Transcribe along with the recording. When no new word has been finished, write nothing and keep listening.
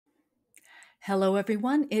Hello,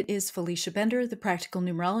 everyone. It is Felicia Bender, the Practical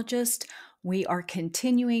Numerologist. We are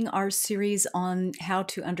continuing our series on how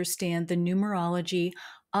to understand the numerology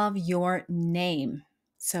of your name.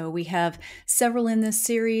 So we have several in this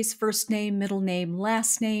series: first name, middle name,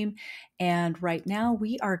 last name. And right now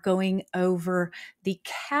we are going over the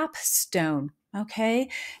capstone. Okay,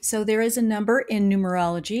 so there is a number in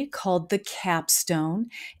numerology called the capstone,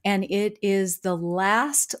 and it is the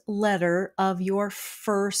last letter of your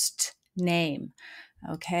first name.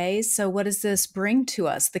 Okay, so what does this bring to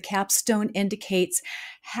us? The capstone indicates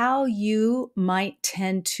how you might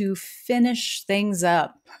tend to finish things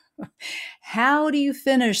up. How do you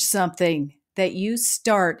finish something that you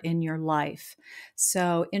start in your life?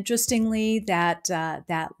 So interestingly, that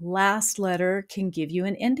last letter can give you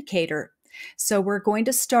an indicator. So we're going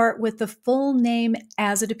to start with the full name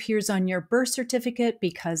as it appears on your birth certificate,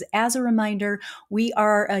 because as a reminder, we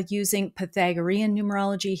are using Pythagorean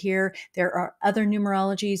numerology here. There are other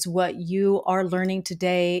numerologies. What you are learning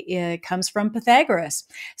today, it comes from Pythagoras.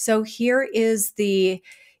 So here is the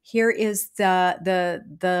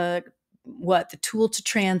tool to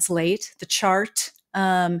translate the chart.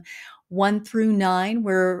 1 through 9,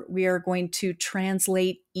 where we are going to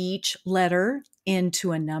translate each letter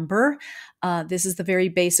into a number. This is the very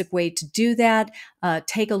basic way to do that.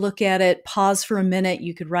 Take a look at it, pause for a minute.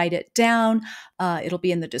 You could write it down. It'll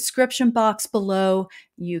be in the description box below.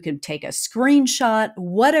 You can take a screenshot,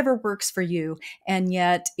 whatever works for you. And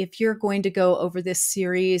yet, if you're going to go over this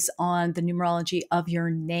series on the numerology of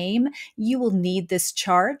your name, you will need this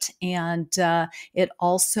chart. And it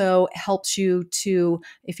also helps you to,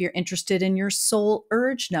 if you're interested in your soul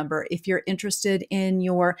urge number, if you're interested in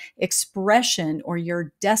your expression or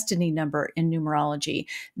your destiny number in numerology,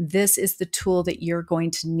 this is the tool that you're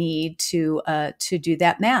going to need to do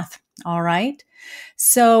that math. All right.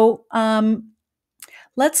 So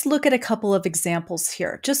let's look at a couple of examples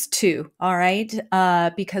here, just two. All right,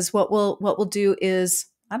 because what we'll do is,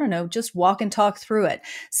 I don't know, just walk and talk through it.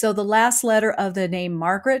 So the last letter of the name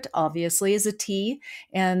Margaret obviously is a T,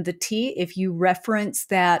 and the T, if you reference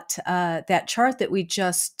that chart that we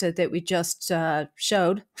just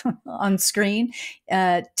showed on screen,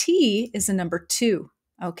 T is a number 2.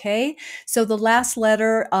 Okay, so the last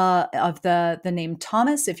letter of the name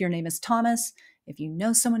Thomas, if your name is Thomas, if you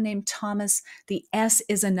know someone named Thomas, the S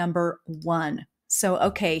is a number 1. So,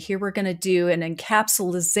 okay, here we're going to do an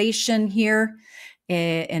encapsulation here,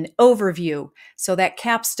 an overview. So that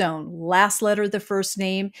capstone, last letter of the first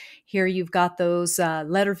name, here you've got those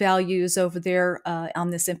letter values over there on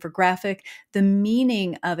this infographic. The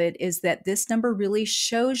meaning of it is that this number really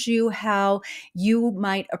shows you how you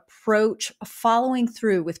might approach following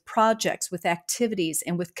through with projects, with activities,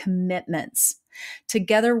 and with commitments.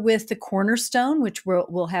 Together with the cornerstone, which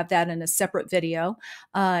we'll have that in a separate video,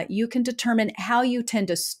 you can determine how you tend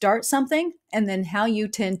to start something and then how you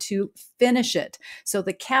tend to finish it. So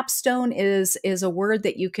the capstone is a word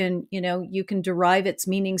that you can derive its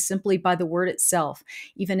meaning simply by the word itself.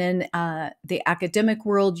 Even in the academic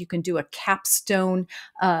world, you can do a capstone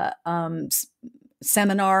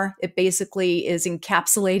seminar. It basically is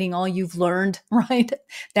encapsulating all you've learned, right?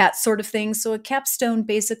 That sort of thing. So a capstone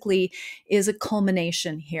basically is a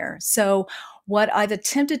culmination here. So what I've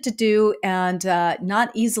attempted to do, and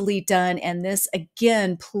not easily done, and this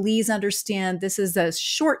again, please understand, this is a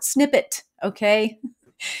short snippet, okay?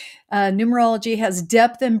 Numerology has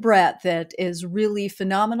depth and breadth that is really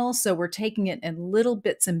phenomenal. So we're taking it in little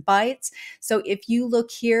bits and bites. So if you look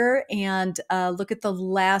here and look at the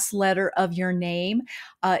last letter of your name,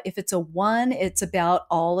 if it's a 1, it's about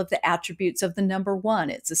all of the attributes of the number 1.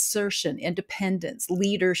 It's assertion, independence,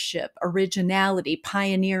 leadership, originality,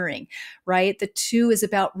 pioneering, right? The 2 is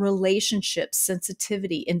about relationships,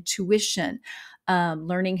 sensitivity, intuition.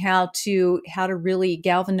 Learning how to really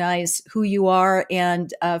galvanize who you are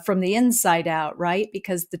and from the inside out, right?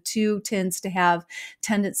 Because the 2 tends to have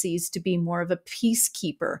tendencies to be more of a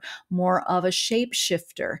peacekeeper, more of a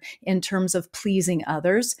shapeshifter in terms of pleasing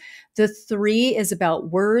others. The 3 is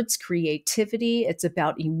about words, creativity. It's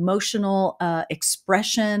about emotional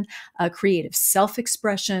expression, creative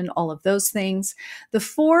self-expression, all of those things. The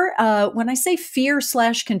 4, when I say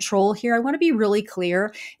fear/control here, I want to be really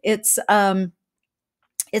clear. It's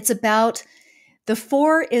about, the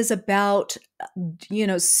 4 is about,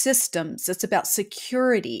 systems. It's about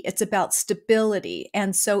security. It's about stability.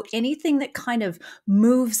 And so anything that kind of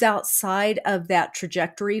moves outside of that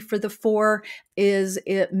trajectory for the 4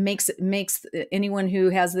 it makes anyone who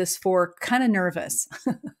has this 4 kind of nervous.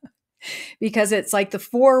 because it's like the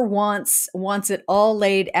 4 wants it all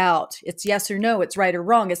laid out. It's yes or no, it's right or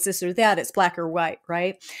wrong, it's this or that, it's black or white,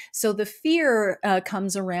 right? So the fear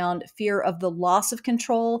comes around fear of the loss of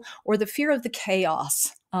control or the fear of the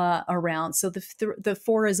chaos around. So the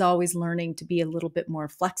 4 is always learning to be a little bit more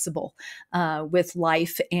flexible with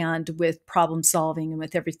life and with problem solving and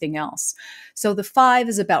with everything else. So the 5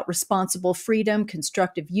 is about responsible freedom,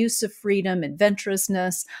 constructive use of freedom,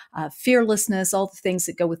 adventurousness, fearlessness, all the things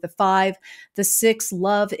that go with the 5. The 6,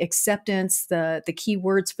 love, acceptance. The key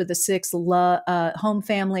words for the 6: home,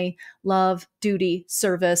 family, love, duty,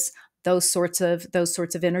 service. Those sorts of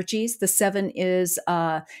energies. The 7 is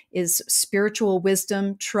spiritual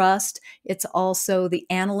wisdom, trust. It's also the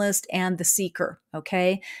analyst and the seeker.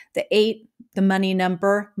 Okay. The 8, the money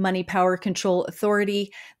number, money, power, control,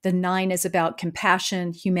 authority. The 9 is about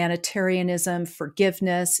compassion, humanitarianism,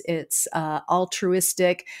 forgiveness. It's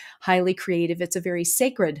altruistic, highly creative. It's a very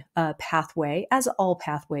sacred pathway, as all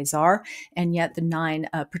pathways are, and yet the 9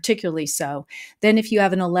 particularly so. Then if you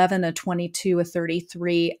have an 11, a 22, a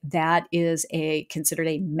 33, that is considered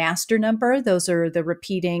a master number. Those are the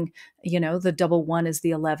repeating, the double 1 is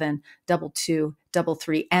the 11, double 2, double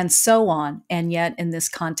 3, and so on. And yet in this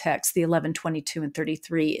context, the 11, 22, and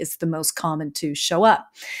 33 is the most common to show up.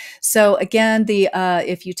 So again,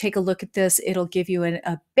 if you take a look at this, it'll give you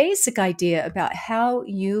a basic idea about how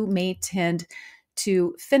you may tend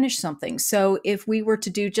to finish something. So if we were to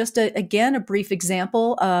do just again a brief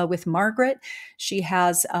example with Margaret, she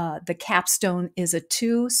has the capstone is a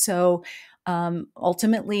 2. So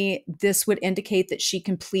ultimately, this would indicate that she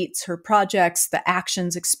completes her projects, the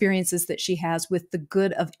actions, experiences that she has with the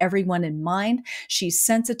good of everyone in mind. She's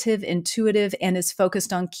sensitive, intuitive, and is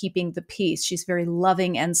focused on keeping the peace. She's very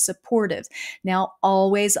loving and supportive. Now,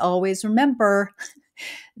 always, always remember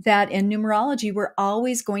that in numerology, we're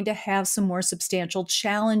always going to have some more substantial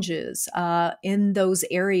challenges in those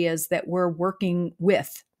areas that we're working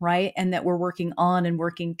with, right? And that we're working on and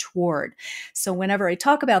working toward. So whenever I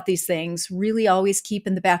talk about these things, really always keep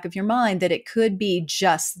in the back of your mind that it could be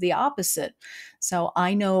just the opposite. So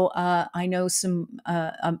I know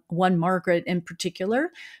one Margaret in particular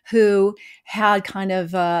who had kind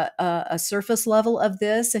of a surface level of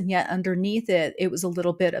this, and yet underneath it, it was a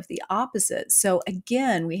little bit of the opposite. So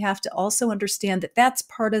again, we have to also understand that that's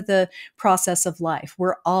part of the process of life.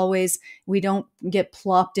 We don't get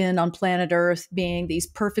plopped in on planet Earth being these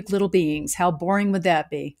perfect little beings. How boring would that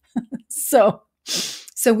be? So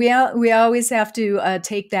we always have to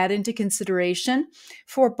take that into consideration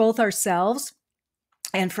for both ourselves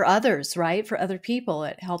and for others, right? For other people,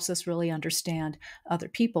 it helps us really understand other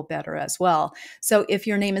people better as well. So if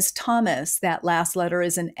your name is Thomas, that last letter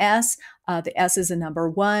is an S. The S is a number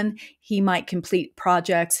 1. He might complete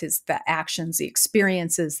projects, the actions, the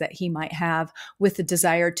experiences that he might have with the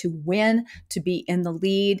desire to win, to be in the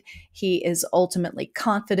lead. He is ultimately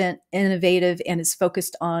confident, innovative, and is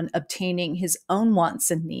focused on obtaining his own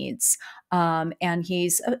wants and needs. And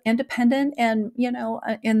he's independent and,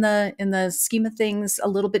 in the scheme of things, a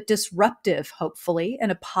little bit disruptive, hopefully,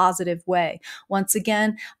 in a positive way. Once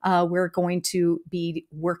again, we're going to be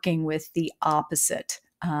working with the opposite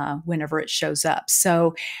whenever it shows up.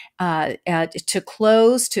 So to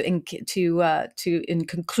close, in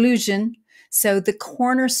conclusion, so the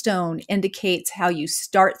cornerstone indicates how you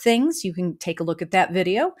start things. You can take a look at that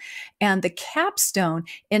video. And the capstone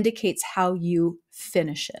indicates how you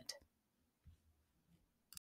finish it.